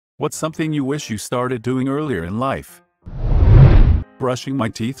What's something you wish you started doing earlier in life? Brushing my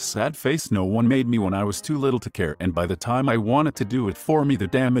teeth. Sad face. No one made me when I was too little to care, and by the time I wanted to do it for me, the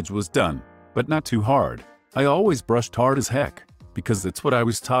damage was done. But not too hard. I always brushed hard as heck, because that's what I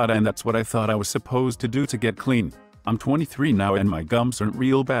was taught and that's what I thought I was supposed to do to get clean. I'm 23 now and my gums aren't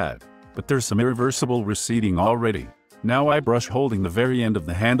real bad, but there's some irreversible receding already. Now I brush holding the very end of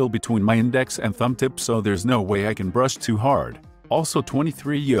the handle between my index and thumb tip, so there's no way I can brush too hard. Also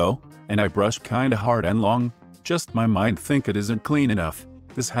 23 yo, and I brush kinda hard and long. Just my mind think it isn't clean enough.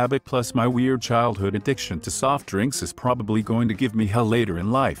 This habit plus my weird childhood addiction to soft drinks is probably going to give me hell later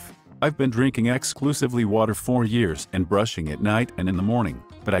in life. I've been drinking exclusively water for years and brushing at night and in the morning,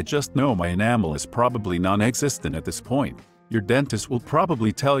 but I just know my enamel is probably non-existent at this point. Your dentist will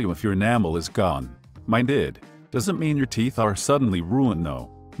probably tell you if your enamel is gone. Mine did. Doesn't mean your teeth are suddenly ruined though.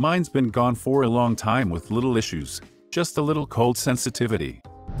 Mine's been gone for a long time with little issues. Just a little cold sensitivity.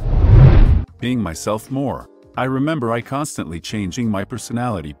 Being myself more. I remember I constantly changing my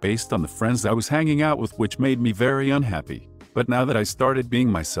personality based on the friends I was hanging out with, which made me very unhappy. But now that I started being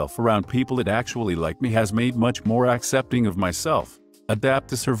myself around people that actually like me has made much more accepting of myself. Adapt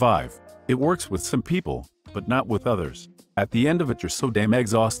to survive. It works with some people, but not with others. At the end of it, you're so damn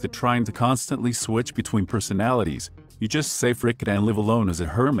exhausted trying to constantly switch between personalities, you just say frick it and live alone as a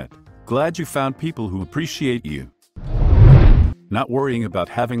hermit. Glad you found people who appreciate you. Not worrying about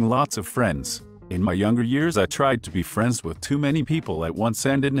having lots of friends. In my younger years, I tried to be friends with too many people at once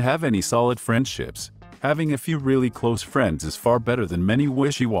and didn't have any solid friendships. Having a few really close friends is far better than many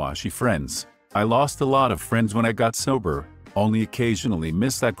wishy-washy friends. I lost a lot of friends when I got sober, only occasionally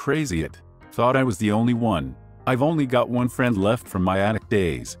miss that crazy it. Thought I was the only one. I've only got one friend left from my addict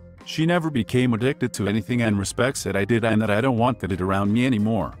days. She never became addicted to anything and respects that I did and that I don't want it around me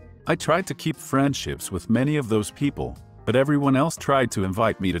anymore. I tried to keep friendships with many of those people, but everyone else tried to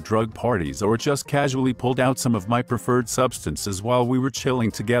invite me to drug parties or just casually pulled out some of my preferred substances while we were chilling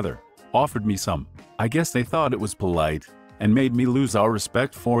together. Offered me some. I guess they thought it was polite, and made me lose all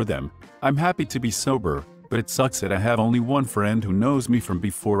respect for them. I'm happy to be sober, but it sucks that I have only one friend who knows me from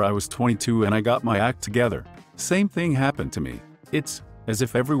before I was 22 and I got my act together. Same thing happened to me. It's as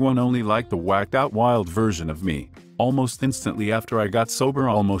if everyone only liked the whacked out wild version of me. Almost instantly after I got sober,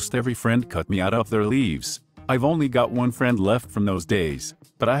 almost every friend cut me out of their leaves. I've only got one friend left from those days,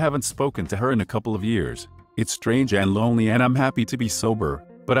 but I haven't spoken to her in a couple of years. It's strange and lonely and I'm happy to be sober,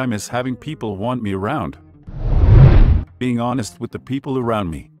 but I miss having people want me around. Being honest with the people around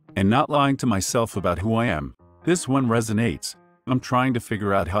me, and not lying to myself about who I am. This one resonates. I'm trying to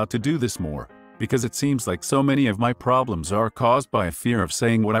figure out how to do this more, because it seems like so many of my problems are caused by a fear of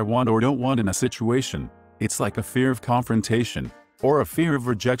saying what I want or don't want in a situation. It's like a fear of confrontation, or a fear of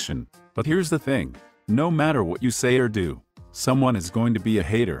rejection. But here's the thing. No matter what you say or do, someone is going to be a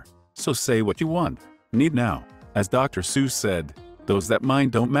hater. So say what you want. Need now. As Dr. Seuss said, those that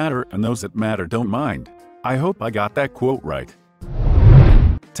mind don't matter and those that matter don't mind. I hope I got that quote right.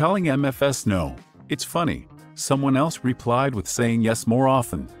 Telling MFS no. It's funny. Someone else replied with saying yes more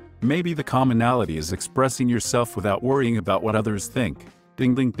often. Maybe the commonality is expressing yourself without worrying about what others think.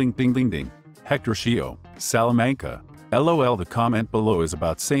 Ding ding ding ding ding ding. Hector Shio, Salamanca. LOL. The comment below is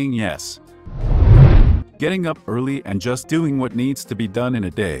about saying yes. Getting up early and just doing what needs to be done in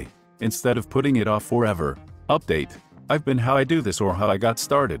a day, instead of putting it off forever. Update. I've been how I do this or how I got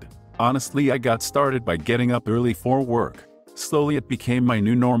started. Honestly, I got started by getting up early for work. Slowly it became my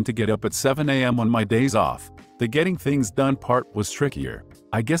new norm to get up at 7 a.m. on my days off. The getting things done part was trickier.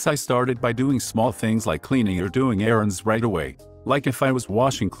 I guess I started by doing small things like cleaning or doing errands right away. Like if I was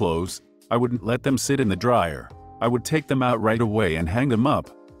washing clothes, I wouldn't let them sit in the dryer. I would take them out right away and hang them up.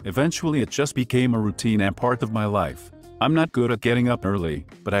 Eventually it just became a routine and part of my life. I'm not good at getting up early,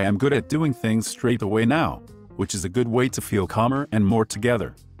 but I am good at doing things straight away now, which is a good way to feel calmer and more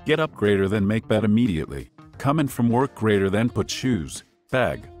together. Get up greater than make bed immediately. Come in from work greater than put shoes,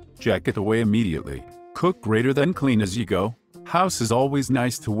 bag, jacket away immediately. Cook greater than clean as you go. House is always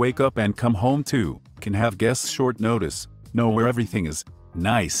nice to wake up and come home to. Can have guests short notice. Know where everything is.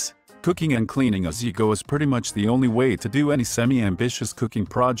 Nice. Cooking and cleaning as you go is pretty much the only way to do any semi-ambitious cooking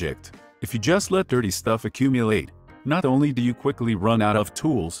project. If you just let dirty stuff accumulate, not only do you quickly run out of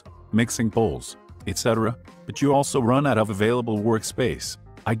tools, mixing bowls, etc., but you also run out of available workspace.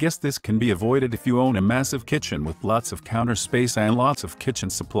 I guess this can be avoided if you own a massive kitchen with lots of counter space and lots of kitchen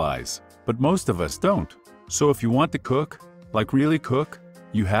supplies. But most of us don't. So if you want to cook, like really cook,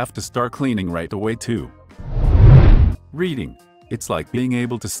 you have to start cleaning right away too. Reading. It's like being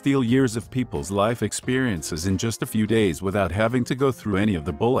able to steal years of people's life experiences in just a few days without having to go through any of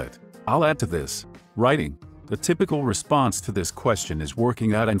the bullet. I'll add to this. Writing. The typical response to this question is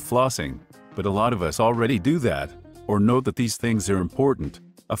working out and flossing, but a lot of us already do that, or know that these things are important.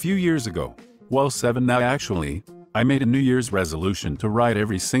 A few years ago, well 7 now actually, I made a New Year's resolution to write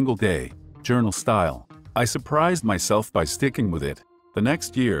every single day, journal style. I surprised myself by sticking with it. The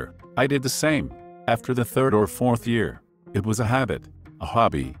next year, I did the same. After the 3rd or 4th year, it was a habit, a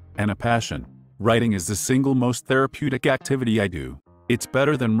hobby, and a passion. Writing is the single most therapeutic activity I do. It's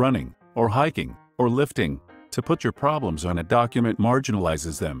better than running, or hiking, or lifting. To put your problems on a document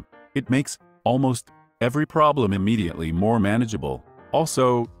marginalizes them. It makes almost every problem immediately more manageable.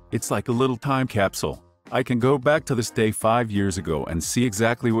 Also, it's like a little time capsule. I can go back to this day 5 years ago and see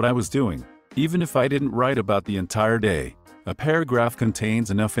exactly what I was doing. Even if I didn't write about the entire day, a paragraph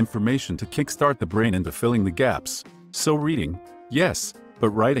contains enough information to kickstart the brain into filling the gaps. So reading, yes, but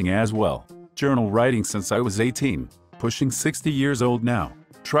writing as well. Journal writing since I was 18, pushing 60 years old now.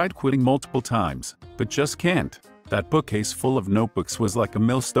 Tried quitting multiple times, but just can't. That bookcase full of notebooks was like a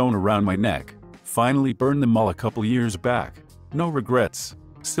millstone around my neck. Finally burned them all a couple years back. No regrets.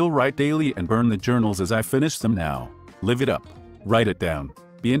 Still write daily and burn the journals as I finish them now. Live it up. Write it down.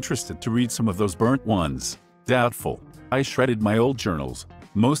 Be interested to read some of those burnt ones. Doubtful. I shredded my old journals.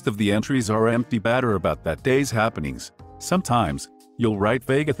 Most of the entries are empty batter about that day's happenings. Sometimes, you'll write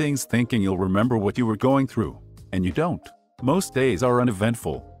vague things thinking you'll remember what you were going through, and you don't. Most days are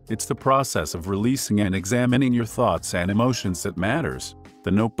uneventful. It's the process of releasing and examining your thoughts and emotions that matters.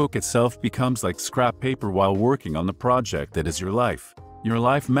 The notebook itself becomes like scrap paper while working on the project that is your life. Your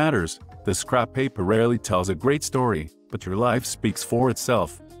life matters. The scrap paper rarely tells a great story, but your life speaks for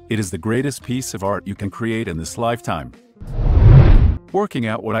itself. It is the greatest piece of art you can create in this lifetime. Working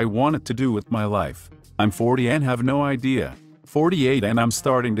out what I wanted to do with my life. I'm 40 and have no idea. 48 and I'm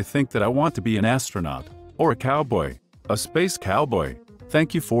starting to think that I want to be an astronaut, or a cowboy. A space cowboy.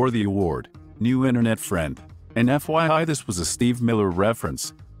 Thank you for the award, new internet friend. And FYI, this was a Steve Miller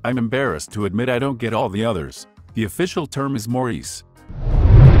reference. I'm embarrassed to admit I don't get all the others. The official term is Maurice.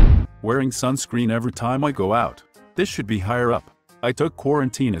 Wearing sunscreen every time I go out. This should be higher up. I took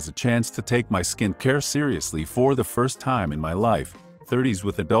quarantine as a chance to take my skincare seriously for the first time in my life. 30s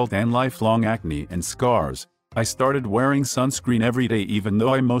with adult and lifelong acne and scars. I started wearing sunscreen every day even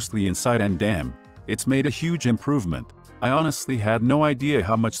though I'm mostly inside, and damn, it's made a huge improvement. I honestly had no idea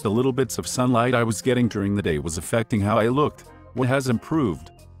how much the little bits of sunlight I was getting during the day was affecting how I looked. What has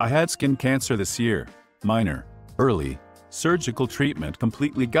improved? I had skin cancer this year. Minor. Early. Surgical treatment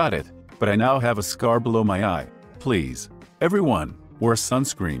completely got it. But I now have a scar below my eye. Please, everyone, wear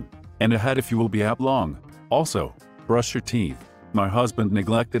sunscreen. And a hat if you will be out long. Also, brush your teeth. My husband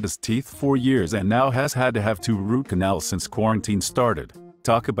neglected his teeth for years and now has had to have 2 root canals since quarantine started.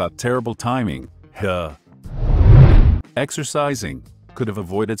 Talk about terrible timing. Huh. Exercising. Could have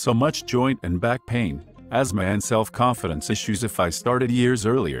avoided so much joint and back pain, asthma and self-confidence issues if I started years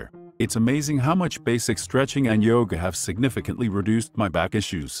earlier. It's amazing how much basic stretching and yoga have significantly reduced my back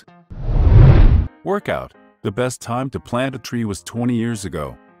issues. Workout. The best time to plant a tree was 20 years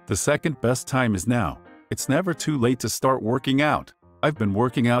ago. The second best time is now. It's never too late to start working out. I've been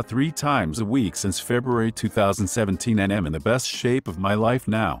working out 3 times a week since February 2017 and am in the best shape of my life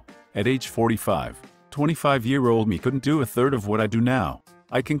now. At age 45. 25-year-old me couldn't do a third of what I do now.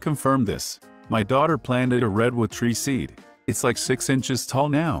 I can confirm this. My daughter planted a redwood tree seed. It's like 6 inches tall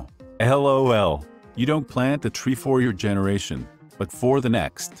now. LOL. You don't plant a tree for your generation, but for the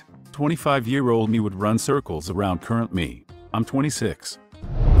next. 25-year-old me would run circles around current me. I'm 26.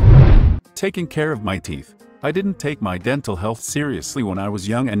 Taking care of my teeth. I didn't take my dental health seriously when I was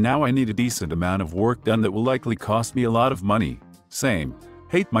young and now I need a decent amount of work done that will likely cost me a lot of money. Same.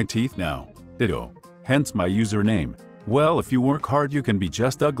 Hate my teeth now. Ditto. Hence my username. Well, if you work hard you can be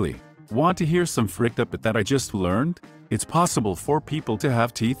just ugly. Want to hear some fricked up that I just learned? It's possible for people to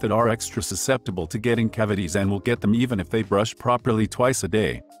have teeth that are extra susceptible to getting cavities and will get them even if they brush properly twice a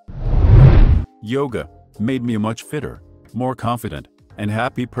day. Yoga made me a much fitter, more confident, and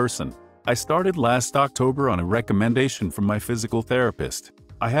happy person. I started last October on a recommendation from my physical therapist.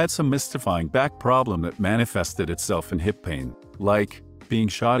 I had some mystifying back problem that manifested itself in hip pain, like being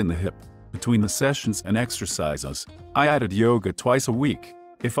shot in the hip. Between the sessions and exercises, I added yoga twice a week.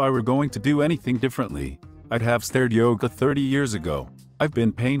 If I were going to do anything differently, I'd have started yoga 30 years ago. I've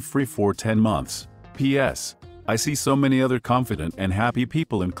been pain-free for 10 months. P.S. I see so many other confident and happy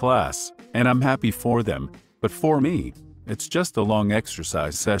people in class, and I'm happy for them. But for me, it's just a long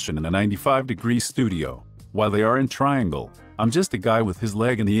exercise session in a 95-degree studio. While they are in triangle, I'm just a guy with his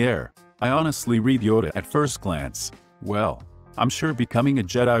leg in the air. I honestly read Yoda at first glance. Well, I'm sure becoming a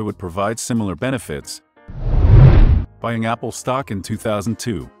Jedi would provide similar benefits. Buying Apple stock in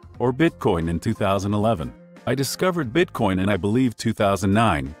 2002, or Bitcoin in 2011. I discovered Bitcoin in I believe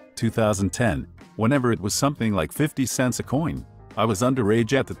 2009, 2010, whenever it was something like 50 cents a coin. I was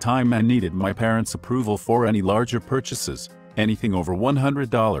underage at the time and needed my parents' approval for any larger purchases, anything over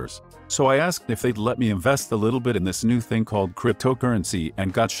 $100. So I asked if they'd let me invest a little bit in this new thing called cryptocurrency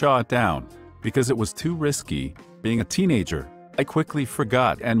and got shot down because it was too risky. Being a teenager, I quickly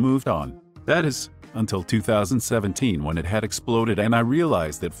forgot and moved on. That is, until 2017 when it had exploded and I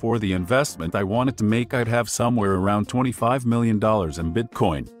realized that for the investment I wanted to make I'd have somewhere around $25 million in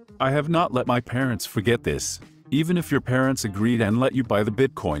Bitcoin. I have not let my parents forget this. Even if your parents agreed and let you buy the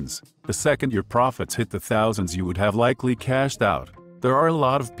Bitcoins, the second your profits hit the thousands you would have likely cashed out. There are a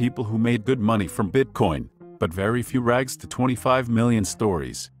lot of people who made good money from Bitcoin, but very few rags to 25 million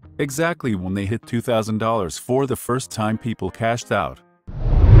stories. Exactly when they hit $2,000 for the first time people cashed out.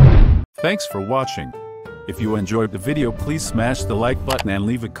 Thanks for watching. If you enjoyed the video, please smash the like button and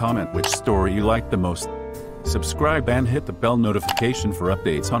leave a comment which story you liked the most. Subscribe and hit the bell notification for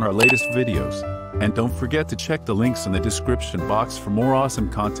updates on our latest videos. And don't forget to check the links in the description box for more awesome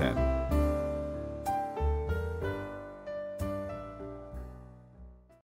content.